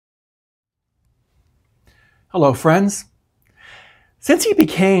Hello, friends. Since he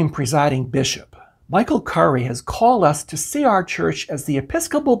became presiding bishop, Michael Curry has called us to see our church as the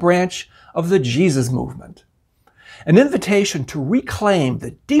Episcopal branch of the Jesus movement, an invitation to reclaim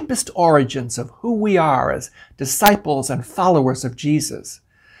the deepest origins of who we are as disciples and followers of Jesus,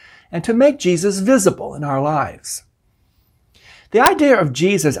 and to make Jesus visible in our lives. The idea of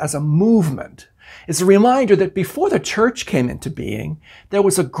Jesus as a movement is a reminder that before the church came into being, there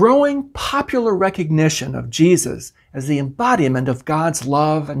was a growing popular recognition of Jesus as the embodiment of God's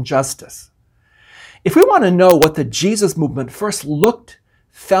love and justice. If we want to know what the Jesus movement first looked,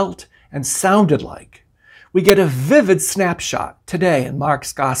 felt, and sounded like, we get a vivid snapshot today in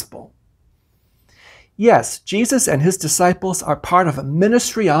Mark's Gospel. Yes, Jesus and his disciples are part of a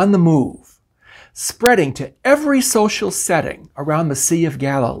ministry on the move, spreading to every social setting around the Sea of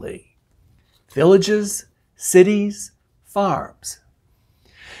Galilee. Villages, cities, farms.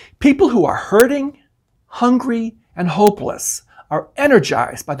 People who are hurting, hungry, and hopeless are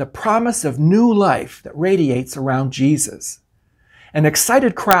energized by the promise of new life that radiates around Jesus, and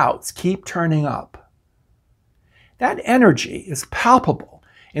excited crowds keep turning up. That energy is palpable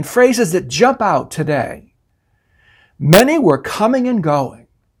in phrases that jump out today. Many were coming and going.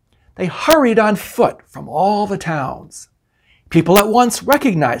 They hurried on foot from all the towns. People at once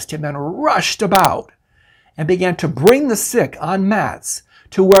recognized him and rushed about and began to bring the sick on mats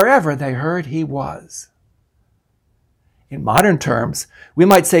to wherever they heard he was. In modern terms, we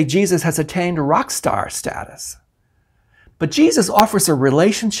might say Jesus has attained rock star status. But Jesus offers a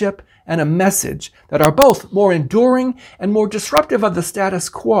relationship and a message that are both more enduring and more disruptive of the status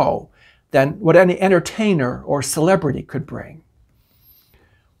quo than what any entertainer or celebrity could bring.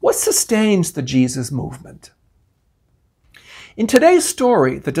 What sustains the Jesus movement? In today's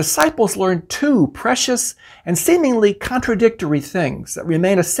story, the disciples learn two precious and seemingly contradictory things that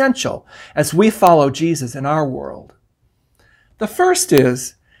remain essential as we follow Jesus in our world. The first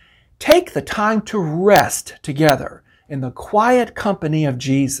is, take the time to rest together in the quiet company of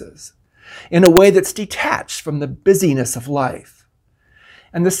Jesus, in a way that's detached from the busyness of life.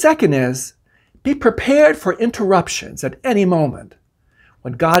 And the second is, be prepared for interruptions at any moment,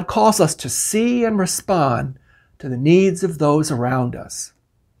 when God calls us to see and respond to the needs of those around us.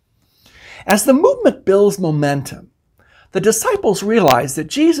 As the movement builds momentum, the disciples realize that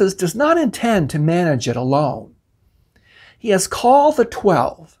Jesus does not intend to manage it alone. He has called the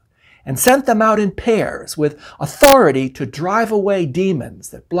 12 and sent them out in pairs with authority to drive away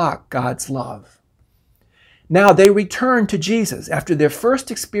demons that block God's love. Now they return to Jesus after their first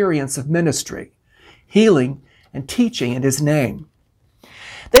experience of ministry, healing and teaching in his name.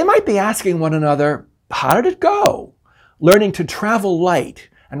 They might be asking one another, how did it go? Learning to travel light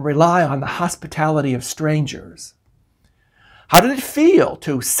and rely on the hospitality of strangers. How did it feel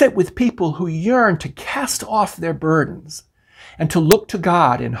to sit with people who yearn to cast off their burdens and to look to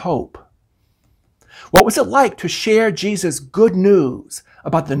God in hope? What was it like to share Jesus' good news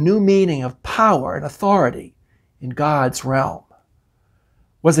about the new meaning of power and authority in God's realm?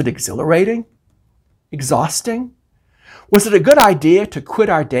 Was it exhilarating? Exhausting? Was it a good idea to quit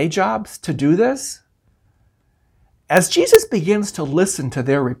our day jobs to do this? As Jesus begins to listen to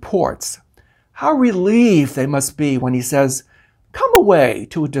their reports, how relieved they must be when he says, "Come away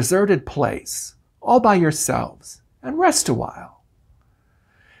to a deserted place, all by yourselves, and rest a while."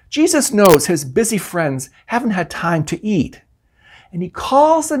 Jesus knows his busy friends haven't had time to eat, and he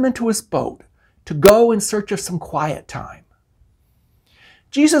calls them into his boat to go in search of some quiet time.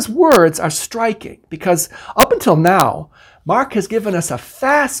 Jesus' words are striking because up until now, Mark has given us a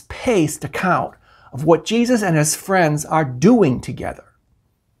fast-paced account of what Jesus and his friends are doing together.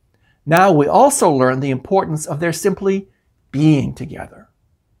 Now we also learn the importance of their simply being together.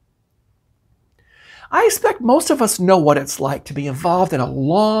 I expect most of us know what it's like to be involved in a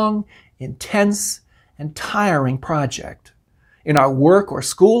long, intense, and tiring project, in our work or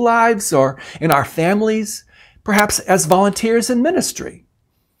school lives or in our families, perhaps as volunteers in ministry,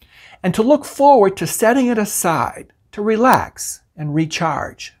 and to look forward to setting it aside to relax and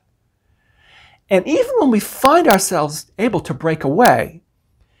recharge. And even when we find ourselves able to break away,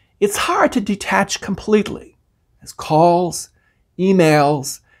 it's hard to detach completely, as calls,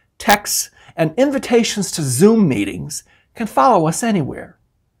 emails, texts, and invitations to Zoom meetings can follow us anywhere.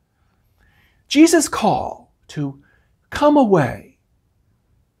 Jesus' call to come away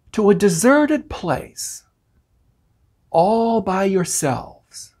to a deserted place, all by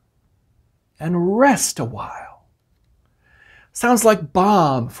yourselves, and rest a while, sounds like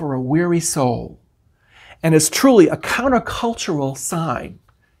balm for a weary soul, and is truly a countercultural sign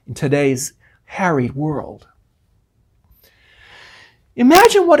in today's harried world.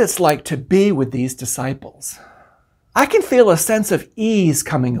 Imagine what it's like to be with these disciples. I can feel a sense of ease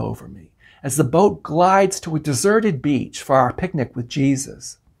coming over me as the boat glides to a deserted beach for our picnic with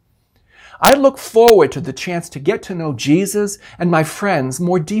Jesus. I look forward to the chance to get to know Jesus and my friends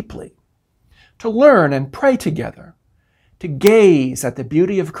more deeply, to learn and pray together, to gaze at the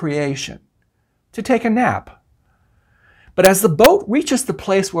beauty of creation, to take a nap. But as the boat reaches the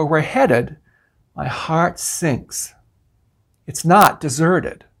place where we're headed, my heart sinks. It's not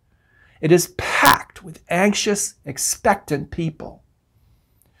deserted. It is packed with anxious, expectant people.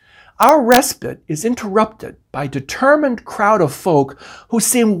 Our respite is interrupted by a determined crowd of folk who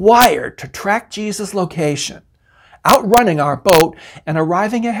seem wired to track Jesus' location, outrunning our boat and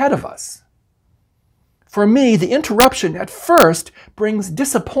arriving ahead of us. For me, the interruption at first brings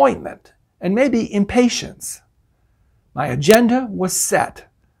disappointment and maybe impatience. My agenda was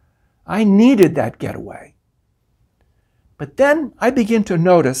set. I needed that getaway. But then I begin to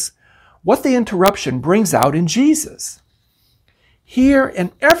notice what the interruption brings out in Jesus. Here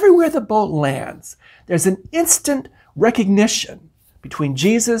and everywhere the boat lands, there's an instant recognition between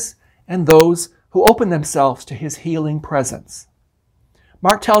Jesus and those who open themselves to his healing presence.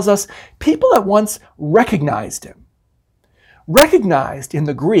 Mark tells us people at once recognized him. Recognized in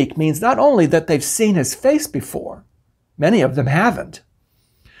the Greek means not only that they've seen his face before, many of them haven't,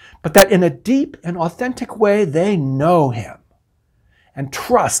 but that in a deep and authentic way they know him and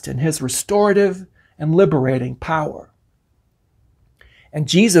trust in his restorative and liberating power. And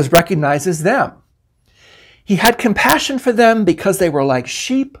Jesus recognizes them. He had compassion for them because they were like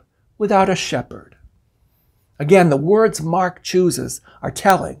sheep without a shepherd. Again, the words Mark chooses are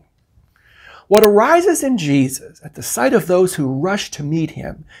telling. What arises in Jesus at the sight of those who rush to meet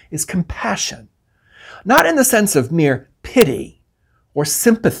him is compassion, not in the sense of mere pity or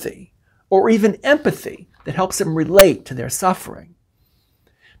sympathy or even empathy that helps him relate to their suffering.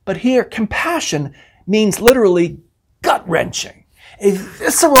 But here, compassion means literally gut-wrenching, a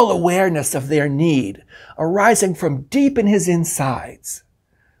visceral awareness of their need arising from deep in his insides,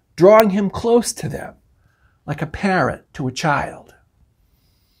 drawing him close to them like a parent to a child.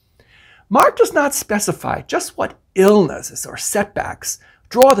 Mark does not specify just what illnesses or setbacks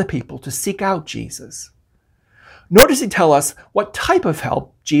draw the people to seek out Jesus. Nor does he tell us what type of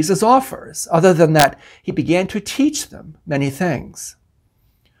help Jesus offers, other than that he began to teach them many things.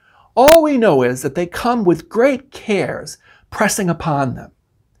 All we know is that they come with great cares pressing upon them,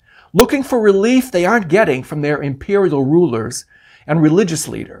 looking for relief they aren't getting from their imperial rulers and religious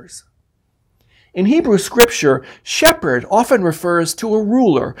leaders. In Hebrew scripture, shepherd often refers to a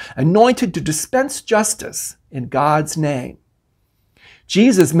ruler anointed to dispense justice in God's name.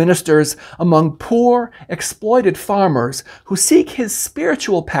 Jesus ministers among poor, exploited farmers who seek his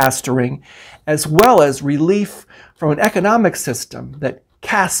spiritual pastoring as well as relief from an economic system that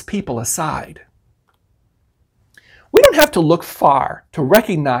casts people aside. We don't have to look far to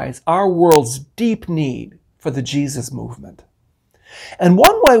recognize our world's deep need for the Jesus movement. And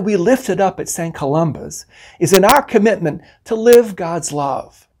one way we lift it up at St. Columba's is in our commitment to live God's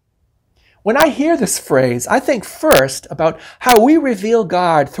love. When I hear this phrase, I think first about how we reveal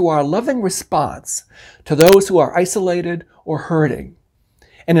God through our loving response to those who are isolated or hurting,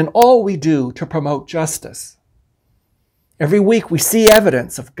 and in all we do to promote justice. Every week we see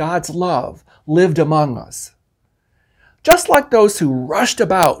evidence of God's love lived among us. Just like those who rushed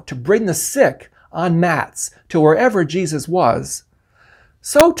about to bring the sick on mats to wherever Jesus was,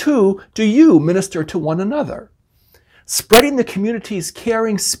 so too do you minister to one another, spreading the community's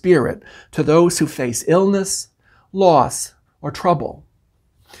caring spirit to those who face illness, loss, or trouble.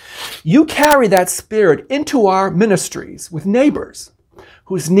 You carry that spirit into our ministries with neighbors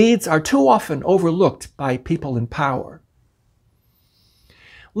whose needs are too often overlooked by people in power.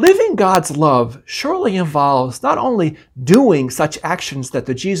 Living God's love surely involves not only doing such actions that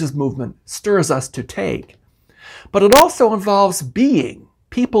the Jesus movement stirs us to take, but it also involves being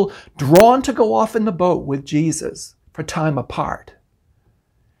people drawn to go off in the boat with Jesus for time apart.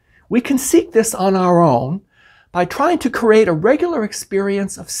 We can seek this on our own by trying to create a regular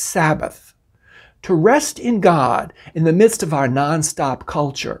experience of Sabbath, to rest in God in the midst of our nonstop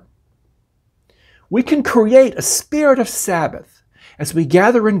culture. We can create a spirit of Sabbath as we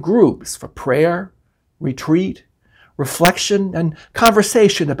gather in groups for prayer, retreat, reflection, and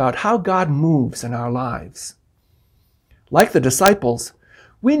conversation about how God moves in our lives. Like the disciples,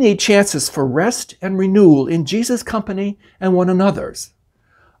 we need chances for rest and renewal in Jesus' company and one another's,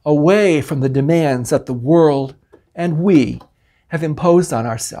 away from the demands that the world and we have imposed on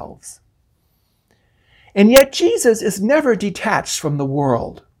ourselves. And yet Jesus is never detached from the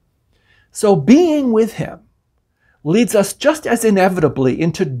world. So being with him, leads us just as inevitably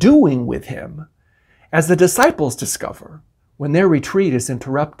into doing with him as the disciples discover when their retreat is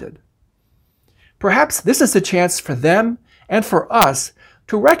interrupted. Perhaps this is a chance for them and for us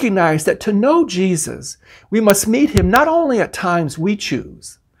to recognize that to know Jesus, we must meet him not only at times we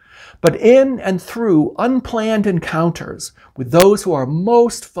choose, but in and through unplanned encounters with those who are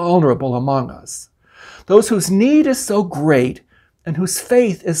most vulnerable among us, those whose need is so great and whose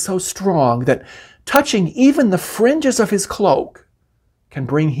faith is so strong that touching even the fringes of his cloak can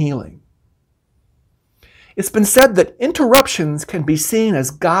bring healing. It's been said that interruptions can be seen as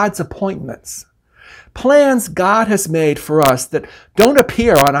God's appointments, plans God has made for us that don't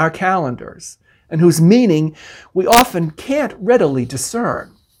appear on our calendars and whose meaning we often can't readily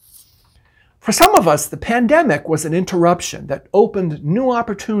discern. For some of us, the pandemic was an interruption that opened new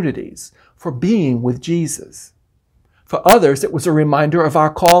opportunities for being with Jesus. For others, it was a reminder of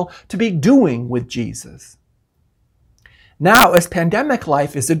our call to be doing with Jesus. Now, as pandemic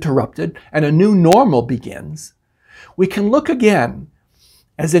life is interrupted and a new normal begins, we can look again,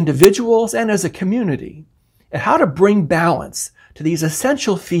 as individuals and as a community, at how to bring balance to these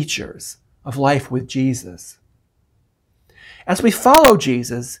essential features of life with Jesus. As we follow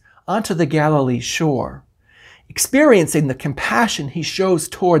Jesus onto the Galilee shore, experiencing the compassion he shows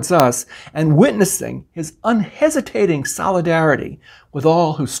towards us and witnessing his unhesitating solidarity with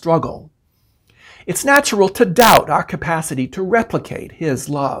all who struggle, it's natural to doubt our capacity to replicate his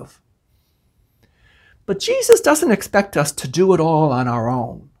love. But Jesus doesn't expect us to do it all on our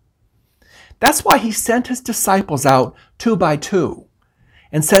own. That's why he sent his disciples out 2 by 2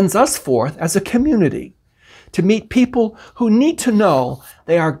 and sends us forth as a community to meet people who need to know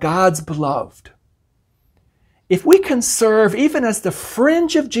they are God's beloved. If we can serve even as the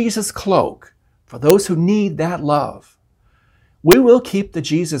fringe of Jesus' cloak for those who need that love, we will keep the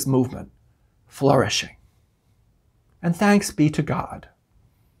Jesus movement flourishing. And thanks be to God.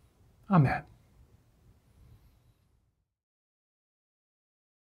 Amen.